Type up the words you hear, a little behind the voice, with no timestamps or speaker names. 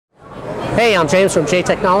Hey, I'm James from J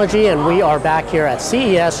Technology, and we are back here at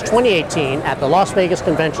CES 2018 at the Las Vegas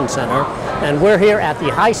Convention Center, and we're here at the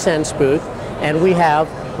Hisense booth, and we have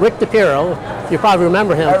Rick Depiro. You probably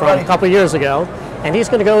remember him from a couple years ago, and he's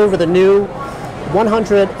going to go over the new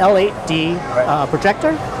 100 L8D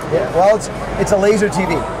projector. Yeah, well, it's a laser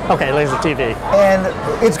TV. Okay, laser TV.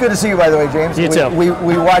 And it's good to see you, by the way, James. You too. We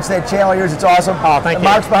watch that channel of yours. It's awesome. Oh, thank you.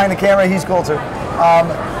 Mark's behind the camera. He's cool too.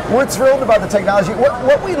 We're thrilled about the technology.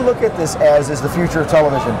 What we look at this as is the future of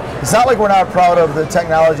television. It's not like we're not proud of the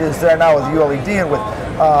technology that's there now with ULED and with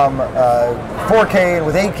 4K and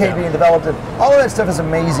with 8K being developed. And all of that stuff is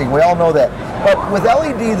amazing. We all know that. But with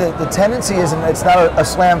LED, the tendency is, and it's not a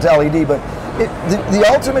slam to LED, but the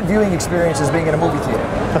ultimate viewing experience is being in a movie theater.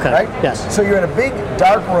 Okay. Right? Yes. So you're in a big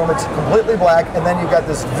dark room, it's completely black, and then you've got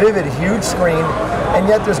this vivid, huge screen, and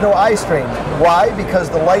yet there's no eye strain. Why? Because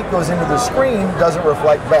the light goes into the screen, doesn't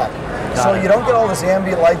reflect back. So you don't get all this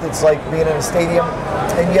ambient light that's like being in a stadium,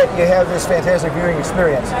 and yet you have this fantastic viewing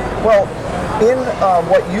experience. Well, in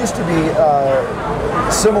what used to be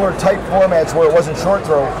similar type formats where it wasn't short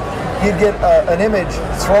throw, you'd get an image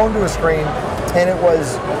thrown to a screen, and it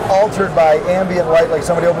was altered by ambient light, like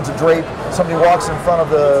somebody opens a drape, somebody walks in front of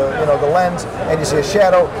the lens, and you see a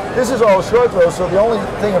shadow. This is all short throw, so the only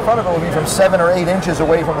thing in front of it will be from 7 or 8 inches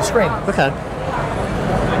away from the screen. Okay.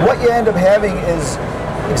 What you end up having is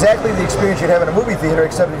exactly the experience you'd have in a movie theater,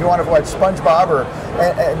 except if you want to watch SpongeBob or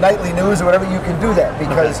nightly news or whatever, you can do that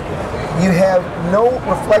because you have no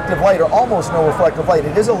reflective light, or almost no reflective light.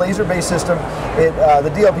 It is a laser-based system.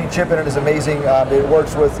 The DLP chip in it is amazing. It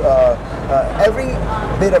works with every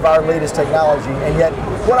bit of our latest technology, and yet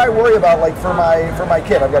what I worry about, like for my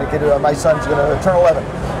kid, I've got a kid, my son's going to turn 11,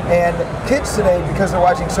 and kids today, because they're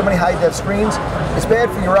watching so many high-def screens, it's bad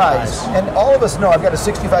for your eyes. And all of us know, I've got a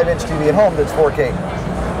 65-inch TV at home that's 4K.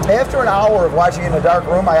 After an hour of watching in a dark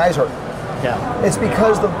room, my eyes hurt. Yeah. It's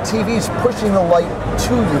because the TV's pushing the light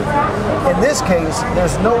to you. In this case,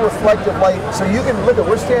 there's no reflective light, so you can look at,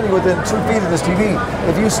 we're standing within 2 feet of this TV.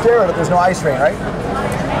 If you stare at it, there's no eye strain, right?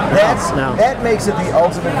 That makes it the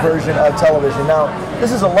ultimate version of television. Now,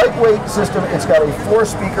 this is a lightweight system. It's got a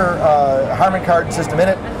 4-speaker Harman Kardon system in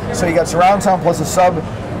it, so you got surround sound plus a sub.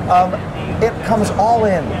 It comes all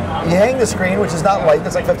in. You hang the screen, which is not light,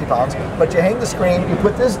 that's like 50 pounds, but you hang the screen, you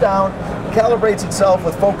put this down, calibrates itself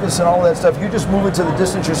with focus and all that stuff. You just move it to the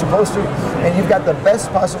distance you're supposed to, and you've got the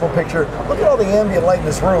best possible picture. Look at all the ambient light in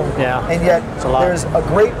this room, and yet there's a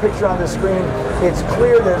great picture on the screen. It's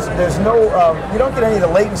clear, there's no, you don't get any of the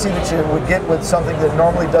latency that you would get with something that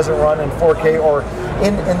normally doesn't run in 4K or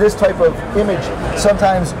in this type of image.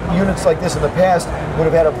 Sometimes units like this in the past would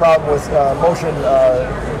have had a problem with motion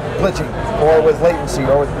glitching or with latency,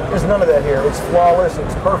 or there's none of that here. It's flawless,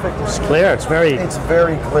 it's perfect. It's clear, it's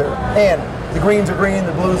very clear. And the greens are green,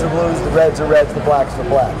 the blues are blues, the reds are reds, the blacks are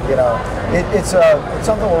black. You know, it's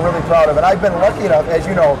something we're really proud of. And I've been lucky enough, as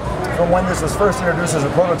you know, from when this was first introduced as a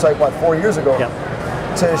prototype, 4 years ago,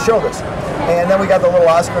 to show this. And then we got the little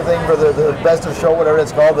Oscar thing for the best of show, whatever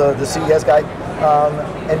it's called, the CES guy.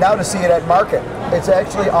 And now to see it at market. It's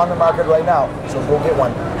actually on the market right now, so go get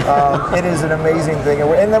one. It is an amazing thing.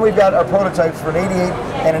 And then we've got our prototypes for an 88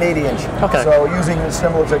 and an 80-inch. Okay. So using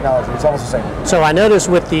similar technology, it's almost the same. So I noticed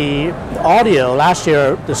with the audio, last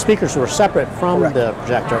year the speakers were separate from the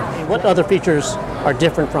projector. What other features are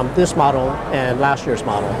different from this model and last year's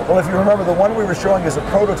model? Well, if you remember, the one we were showing as a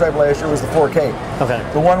prototype last year was the 4K.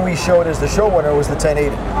 Okay. The one we showed as the show winner was the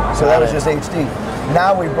 1080. So that was just HD.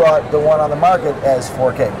 Now we brought the one on the market as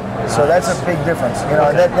 4K. So that's a big difference. You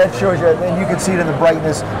know, that shows you, and you can see it in the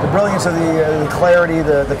brightness, the brilliance of the clarity,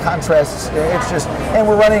 the contrasts. It's just, and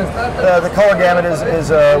we're running the color gamut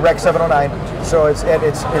is Rec 709, so it's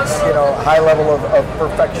high level of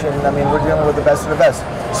perfection. I mean, we're dealing with the best of the best.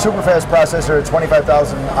 Super fast processor,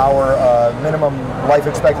 25,000 hour minimum life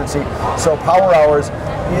expectancy. So power hours.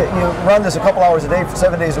 You run this a couple hours a day for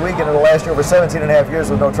 7 days a week, and it'll last you over 17 and a half years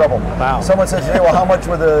with no trouble. Wow. Someone said today, well, how much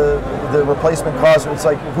would the replacement cost? It's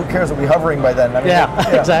like, who cares? We'll be hovering by then. I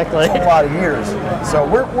mean, exactly. It's a lot of years. So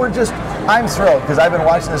I'm thrilled because I've been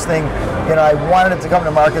watching this thing. You know, I wanted it to come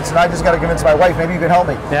to markets, and I just got to convince my wife, maybe you can help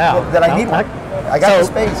me. That I need one. I got the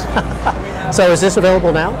space. So is this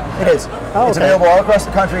available now? It is. It's available all across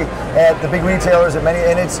the country at the big retailers and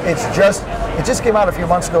it just came out a few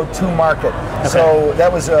months ago to market. So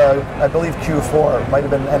that was I believe Q4. It might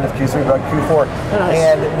have been end of Q3, but Q4. Nice.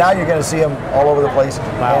 And now you're going to see them all over the place.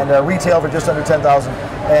 Wow. And retail for just under 10,000.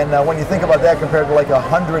 And when you think about that compared to like a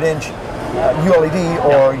 100-inch ULED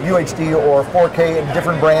or UHD or 4K and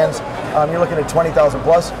different brands, you're looking at 20,000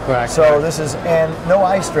 plus. Correct. So this is, and no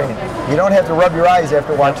eye strain. You don't have to rub your eyes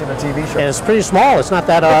after watching a TV show. And it's pretty small. It's not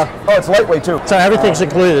that. It's lightweight too. So everything's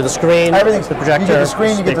included. The screen, Everything's the projector, you get the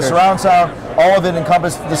screen, you get the surround sound, all of it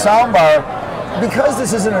encompassed. The sound bar, because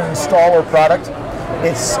this isn't an installer product,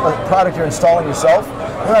 it's a product you're installing yourself.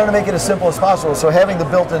 We're going to make it as simple as possible. So having the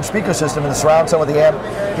built-in speaker system and the surround sound with the amp,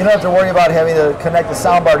 you don't have to worry about having to connect the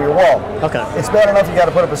sound bar to your wall. Okay. It's bad enough you got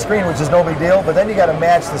to put up a screen, which is no big deal, but then you got to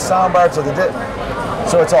match the sound bar to the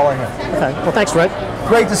so it's all in here. Okay. Well, thanks, Rick.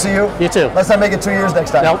 Great to see you. You too. Let's not make it 2 years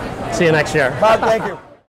next time. Nope. See you next year. Mark, thank you.